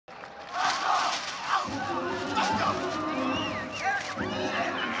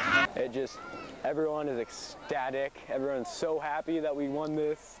It just, everyone is ecstatic. Everyone's so happy that we won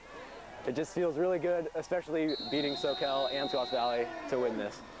this. It just feels really good, especially beating Soquel and Squash Valley to win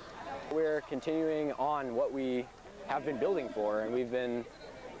this. We're continuing on what we have been building for, and we've been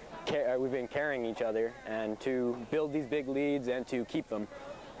carrying each other and to build these big leads and to keep them.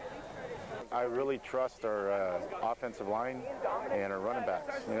 I really trust our offensive line and our running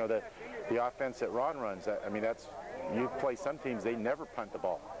backs. You know, the offense that Ron runs, I mean, that's, you play some teams, they never punt the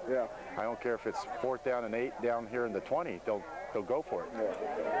ball. Yeah. I don't care if it's 4th down and 8 down here in the 20, they'll go for it.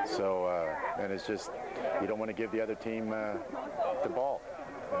 Yeah. So, and it's just, you don't want to give the other team the ball.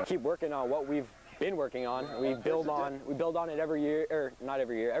 Keep working on what we've been working on. We build on it every year, or not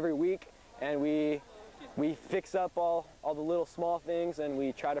every year, every week, and we fix up all the little small things, and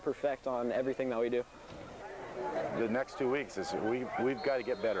we try to perfect on everything that we do. The next 2 weeks is we've got to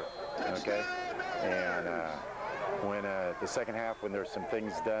get better, okay? And when the second half, when there's some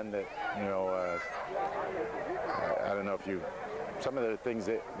things done that, you know, I don't know if you, some of the things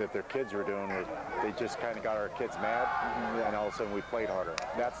that their kids were doing, they just kind of got our kids mad, and all of a sudden we played harder.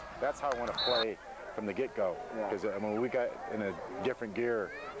 That's how I want to play from the get-go, because I mean, we got in a different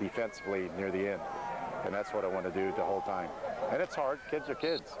gear defensively near the end, and that's what I want to do the whole time. And it's hard. Kids are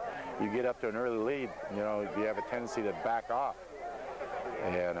kids. You get up to an early lead, you know, you have a tendency to back off.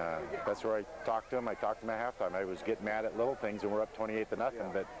 And that's where I talked to him. I talked to him at halftime. I was getting mad at little things, and we're up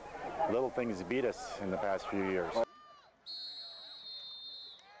 28-0, but little things beat us in the past few years.